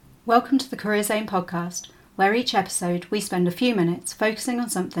Welcome to the Career Zone podcast, where each episode we spend a few minutes focusing on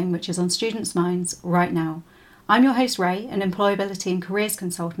something which is on students' minds right now. I'm your host Ray, an employability and careers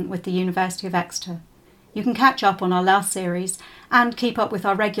consultant with the University of Exeter. You can catch up on our last series and keep up with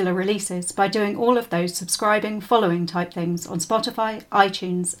our regular releases by doing all of those subscribing, following type things on Spotify,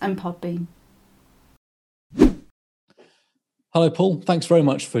 iTunes and Podbean. Hello, Paul. Thanks very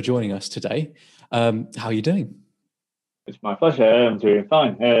much for joining us today. How are you doing? It's my pleasure. I'm doing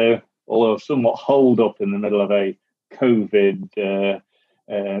fine, although somewhat holed up in the middle of a COVID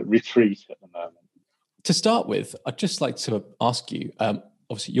retreat at the moment. To start with, I'd just like to ask you,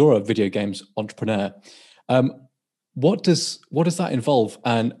 obviously you're a video games entrepreneur. What does that involve,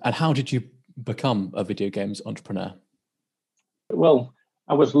 and how did you become a video games entrepreneur? Well,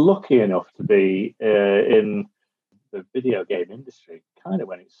 I was lucky enough to be in the video game industry kind of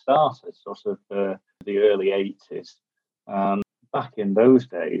when it started, sort of the early 80s. And back in those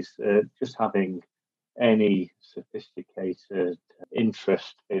days, just having any sophisticated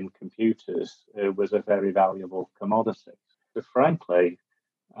interest in computers was a very valuable commodity. But frankly,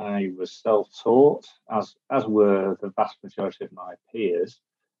 I was self-taught, as were the vast majority of my peers.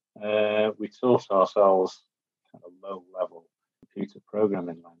 We taught ourselves kind of low-level computer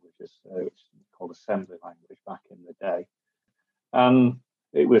programming languages, which is called assembly language back in the day. And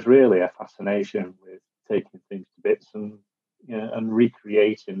it was really a fascination with taking things to bits and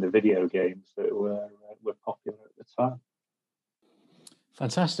recreating the video games that were popular at the time.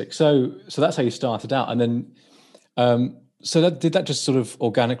 Fantastic. So that's how you started out, and then did that just sort of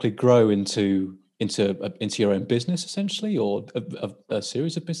organically grow into your own business essentially, or a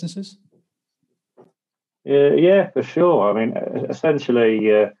series of businesses? Yeah, for sure. I mean,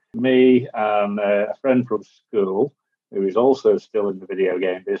 essentially, me and a friend from school who is also still in the video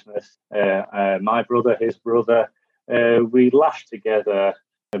game business, my brother, his brother, we lashed together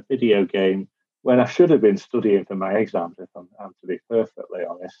a video game when I should have been studying for my exams, if I'm to be perfectly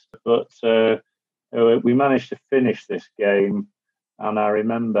honest. But we managed to finish this game, and I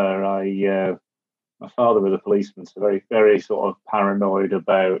remember my father was a policeman, so very, very sort of paranoid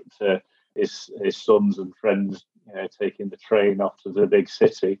about his sons and friends taking the train off to the big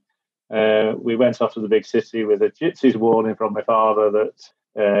city. We went off to the big city with a gypsy's warning from my father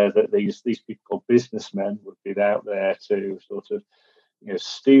that these people called businessmen would be out there to sort of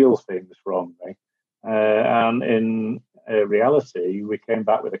steal things from me. And in reality, we came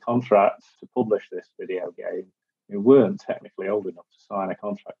back with a contract to publish this video game. We weren't technically old enough to sign a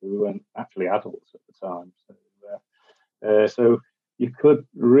contract. We weren't actually adults at the time. So you could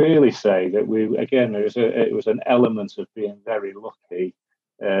really say that it was an element of being very lucky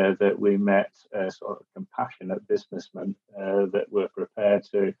that we met sort of compassionate businessmen that were prepared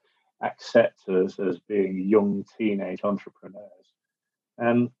to accept us as being young teenage entrepreneurs.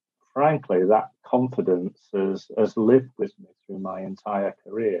 And frankly, that confidence has lived with me through my entire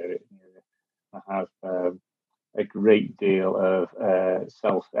career. I have a great deal of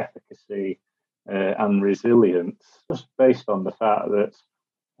self-efficacy and resilience, just based on the fact that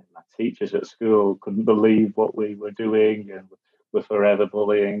my teachers at school couldn't believe what we were doing and were forever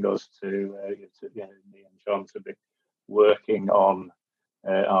bullying us to me and John to be working on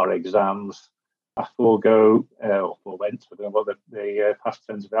our exams. I went to the past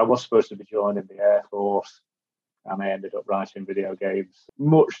tense of it. I was supposed to be joining the Air Force, and I ended up writing video games,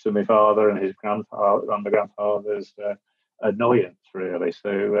 much to my father and his grandfather and my grandfather's annoyance, really.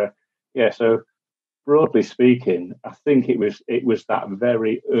 So broadly speaking, I think it was that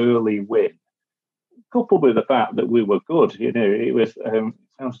very early win, coupled with the fact that we were good. It was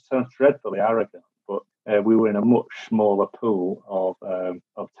sounds dreadfully arrogant, but we were in a much smaller pool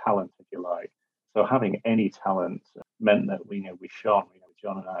of talent, if you like. So having any talent meant that we shone.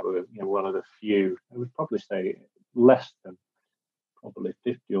 John and I were one of the few. I would probably say less than probably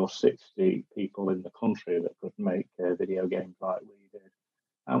 50 or 60 people in the country that could make video games like we did,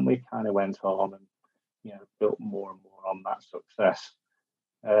 and we kind of went on and built more and more on that success.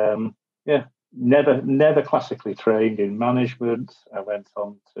 Never classically trained in management. I went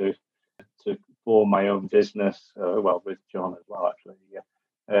on to form my own business. With John as well, actually.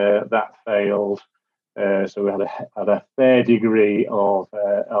 That failed. So we had a fair degree of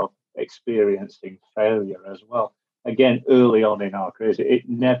experiencing failure as well. Again, early on in our careers, it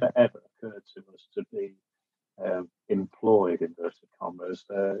never ever occurred to us to be employed, inverted commas,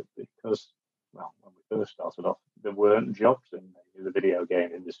 because when we first started off, there weren't jobs in the video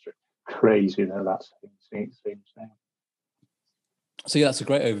game industry. Crazy though that seems now. So yeah, that's a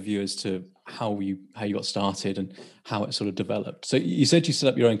great overview as to how you got started and how it sort of developed. So you said you set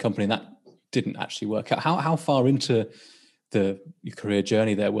up your own company and that didn't actually work out. How far into your career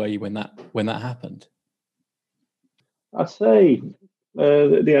journey there, were you, when that happened? I'd say,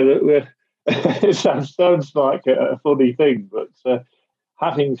 it sounds like a funny thing, but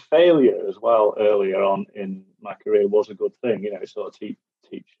having failure as well earlier on in my career was a good thing. It sort of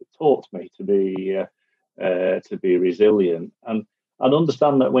taught me to be resilient and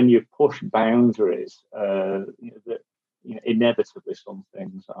understand that when you push boundaries, that inevitably some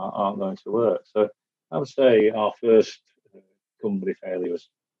things aren't going to work. So I would say our first company failure was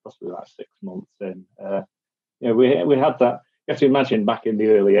possibly like 6 months in. We had that. You have to imagine back in the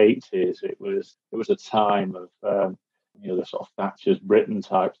early 80s, it was a time of the sort of Thatcher's Britain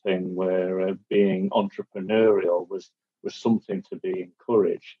type thing, where being entrepreneurial was something to be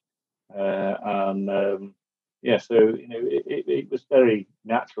encouraged, so it was very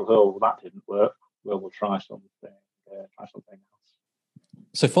natural. Oh, that didn't work. Well, we'll try something else.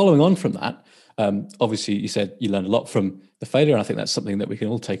 So following on from that, obviously you said you learned a lot from the failure, and I think that's something that we can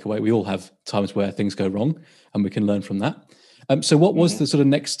all take away. We all have times where things go wrong, and we can learn from that. So what was the sort of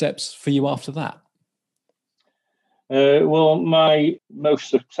next steps for you after that? Well, my most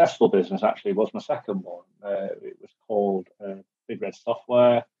successful business actually was my second one. It was called Big Red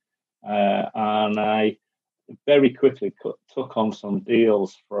Software, and I very quickly took on some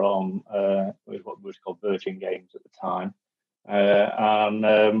deals from what was called Virgin Games at the time,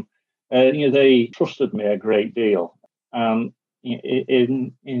 they trusted me a great deal.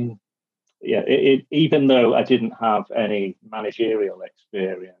 Even though I didn't have any managerial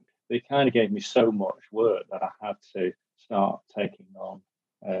experience, they kind of gave me so much work that I had to start taking on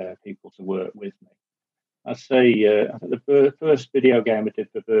people to work with me. I'd say I think the first video game I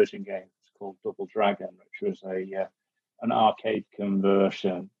did for Virgin Games was called Double Dragon, which was an arcade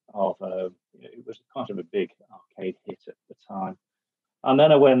conversion of it was kind of a big arcade hit at the time. And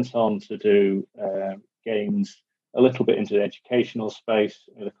then I went on to do games a little bit into the educational space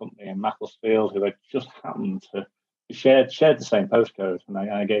with a company in Macclesfield who had just happened to shared the same postcode. And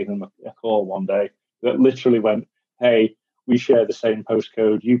I gave them a call one day that literally went, "Hey, we share the same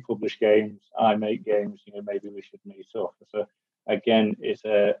postcode. You publish games, I make games. Maybe we should meet up." So again, it's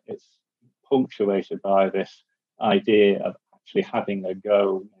punctuated by this idea of actually having a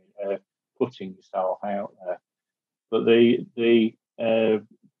go, putting yourself out there. But the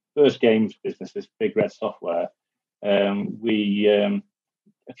first games business, this Big Red Software, we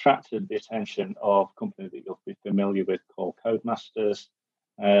attracted the attention of a company that you'll be familiar with called Codemasters,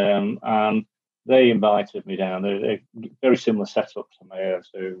 and they invited me down. They're a very similar setup to my own.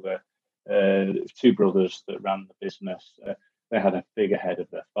 So two brothers that ran the business. They had a figurehead of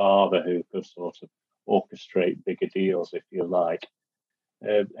their father who could sort of orchestrate bigger deals, if you like.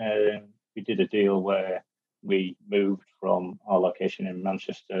 We did a deal where we moved from our location in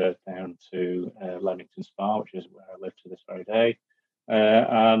Manchester down to Leamington Spa, which is where I live to this very day.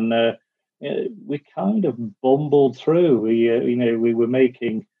 We kind of bumbled through. We were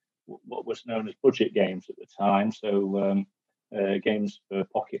making what was known as budget games at the time, so games for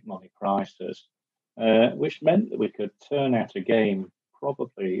pocket money prices, which meant that we could turn out a game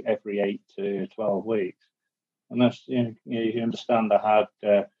probably every 8 to 12 weeks. And that's, you understand, I had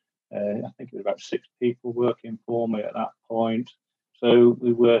I think it was about 6 people working for me at that point. So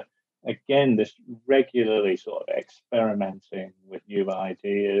we were, again, this regularly sort of experimenting with new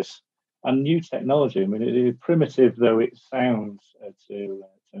ideas and new technology. I mean, primitive though it sounds to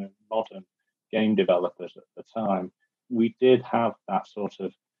modern game developers at the time, we did have that sort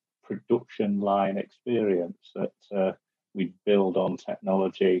of production line experience that we'd build on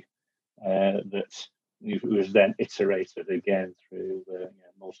technology that was then iterated again through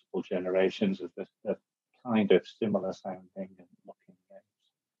multiple generations of this kind of similar sounding and looking games.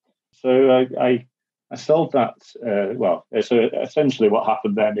 So I sold that. So essentially what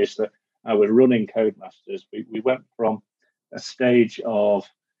happened then is that I was running Codemasters. We went from a stage of,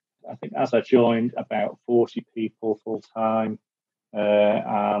 I think as I joined, about 40 people full time,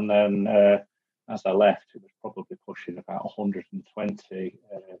 and then as I left, it was probably pushing about 120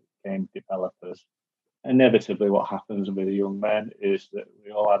 game developers. Inevitably, what happens with the young men is that we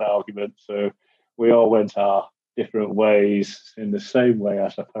all had arguments, so we all went our different ways in the same way, I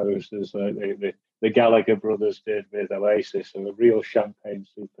suppose, as the Gallagher brothers did with Oasis, so a real champagne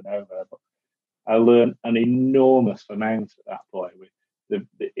supernova. But I learned an enormous amount at that point. The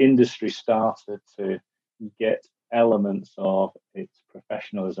industry started to get elements of its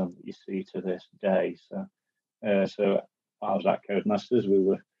professionalism that you see to this day. So I was at Codemasters. We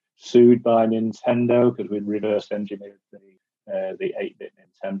were sued by Nintendo because we'd reverse engineered the 8-bit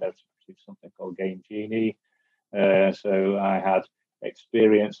Nintendo to produce something called Game Genie. So I had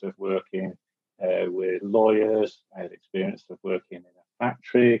experience of working with lawyers. I had experience of working in a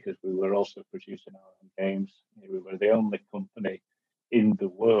factory because we were also producing our own games. We were the only company in the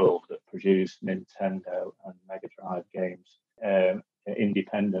world that produced Nintendo and Mega Drive games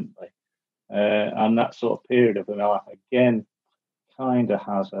independently. And that sort of period of my life, again, kind of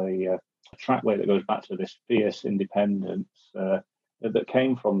has a trackway that goes back to this fierce independence that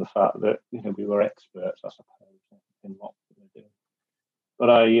came from the fact that we were experts, I suppose, in what we were doing. But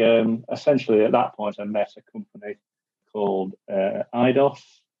I essentially at that point I met a company called Eidos.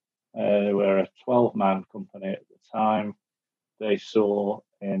 They were a 12-man company at the time. They saw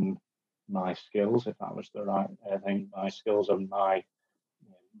in my skills, if that was the right thing, my skills and my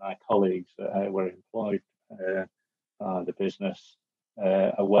colleagues that were employed by the business,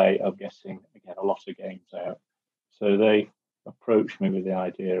 a way of getting, again, a lot of games out. So they approached me with the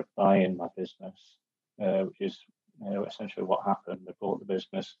idea of buying my business, which is essentially what happened. They bought the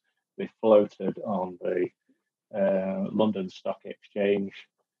business, they floated on the London Stock Exchange,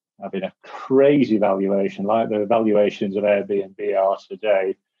 having a crazy valuation, like the valuations of Airbnb are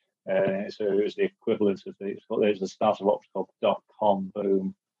today. So it was the equivalent of it was the start of what was called the dot-com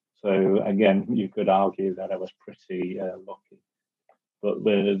boom. So again, you could argue that I was pretty lucky. But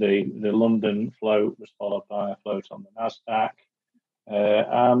the London float was followed by a float on the Nasdaq.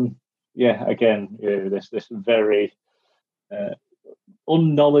 Again, this very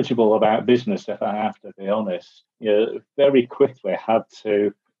unknowledgeable about business, if I have to be honest. Very quickly had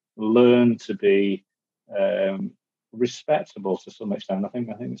to learn to be respectable to some extent. I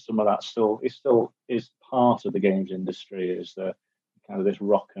think some of that still is part of the games industry, is the kind of this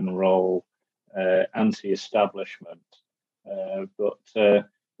rock and roll anti-establishment. But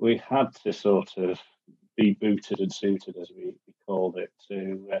we had to sort of be booted and suited, as we called it,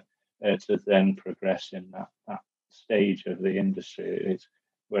 to then progress in that stage of the industry. It's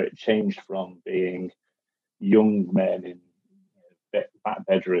where it changed from being young men in back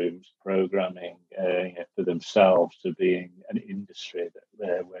bedrooms programming for themselves to being an industry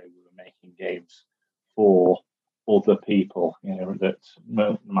where we were making games for other people, that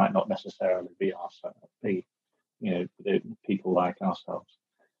might not necessarily be ourselves, the people like ourselves.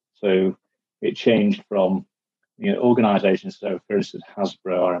 So it changed from organisations. So, for instance,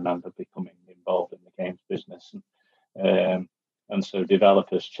 Hasbro, I remember becoming involved in the games business, and so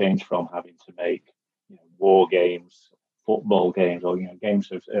developers changed from having to make war games, football games, or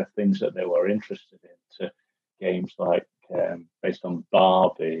games of things that they were interested in, to games like based on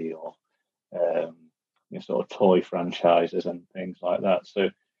Barbie or sort of toy franchises and things like that. So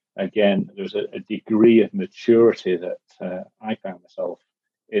again, there was a degree of maturity that I found myself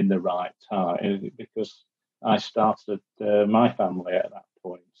in the right time, because I started my family at that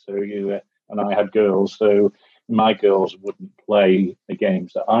point. So and I had girls, so my girls wouldn't play the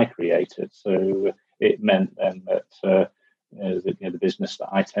games that I created. So it meant then that the business that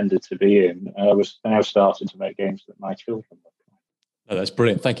I tended to be in was now starting to make games that my children would play. Oh, that's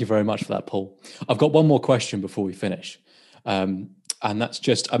brilliant. Thank you very much for that, Paul. I've got one more question before we finish. And that's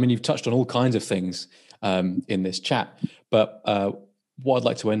just, you've touched on all kinds of things in this chat, but what I'd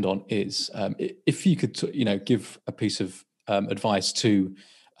like to end on is if you could, give a piece of advice to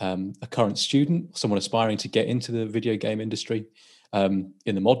a current student, someone aspiring to get into the video game industry in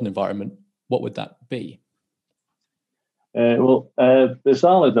the modern environment, what would that be?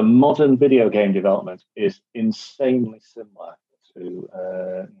 Bizarrely, the modern video game development is insanely similar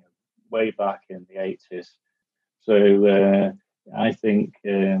to way back in the 80s. So I think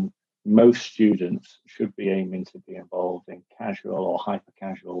most students should be aiming to be involved in casual or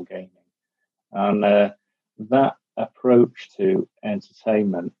hyper-casual gaming. And that approach to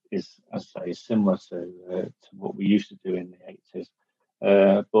entertainment is, as I say, similar to what we used to do in the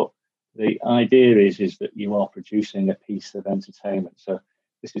 80s. But the idea is that you are producing a piece of entertainment. So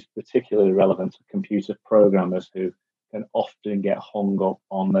this is particularly relevant to computer programmers who can often get hung up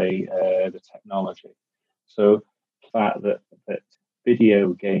on the technology. So the fact that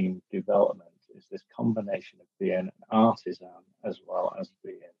video game development is this combination of being an artisan as well as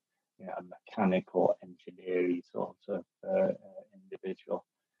being a mechanical engineering sort of individual.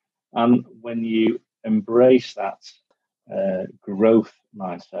 And when you embrace that growth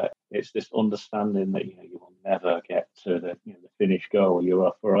mindset, it's this understanding that you will never get to the finished goal. You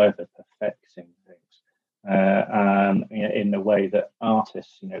are forever perfecting things, and in the way that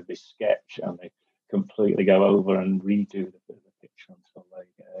artists, they sketch and they completely go over and redo the picture until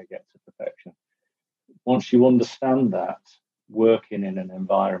they get to perfection. Once you understand that, working in an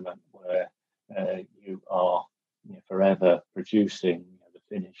environment where you are forever producing the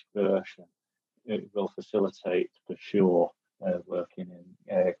finished version, it will facilitate for sure working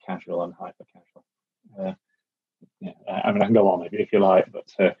in casual and hyper-casual. I mean, I can go on if you like,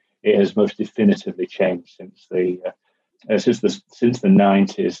 but it has most definitively changed since the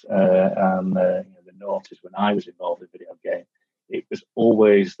 90s and the noughties when I was involved in video game. It was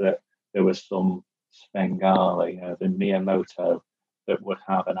always that there was some Svengali, the Miyamoto, that would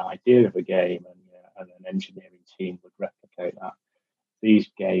have an idea of a game, and an engineering team would replicate that.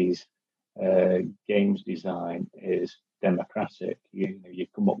 These days, games design is democratic. You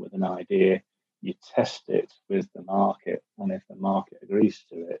come up with an idea, you test it with the market, and if the market agrees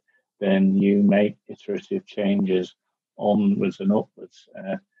to it, then you make iterative changes onwards and upwards.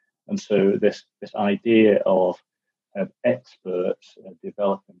 And so this idea of experts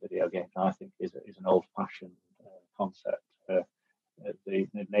developing video games, I think, is an old-fashioned concept. The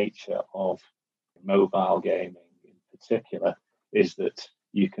nature of mobile gaming in particular is that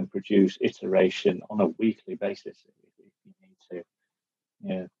you can produce iteration on a weekly basis if you need to.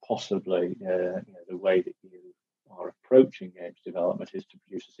 Possibly the way that you are approaching games development is to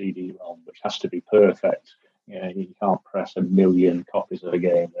produce a CD-ROM, which has to be perfect. You can't press 1 million copies of a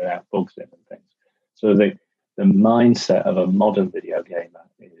game without bugs in and things. So the mindset of a modern video gamer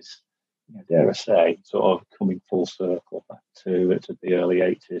is, dare I say, sort of coming full circle back to the early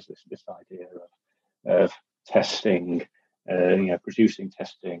 80s. This idea of testing, producing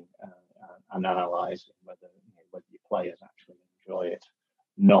testing and analysing whether your players actually enjoy it,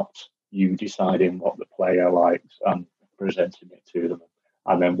 not you deciding what the player likes and presenting it to them,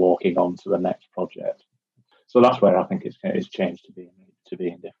 and then walking on to the next project. So that's where I think it's changed to being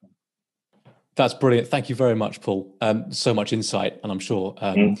different. That's brilliant. Thank you very much, Paul. So much insight, and I'm sure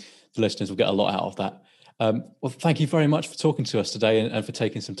the listeners will get a lot out of that. Well, thank you very much for talking to us today and for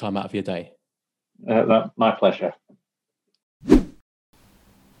taking some time out of your day. My pleasure.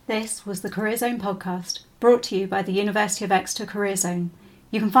 This was the Career Zone podcast, brought to you by the University of Exeter Career Zone.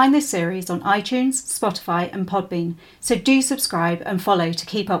 You can find this series on iTunes, Spotify and Podbean, so do subscribe and follow to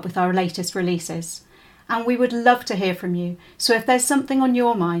keep up with our latest releases. And we would love to hear from you, so if there's something on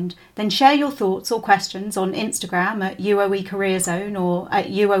your mind, then share your thoughts or questions on Instagram at UOE Career Zone or at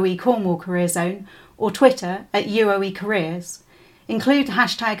UOE Cornwall Career Zone, or Twitter at UOE Careers. Include the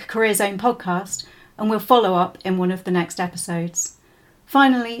hashtag Career Zone Podcast, and we'll follow up in one of the next episodes.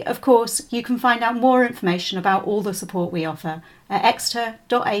 Finally, of course, you can find out more information about all the support we offer at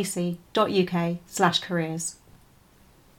exeter.ac.uk/careers.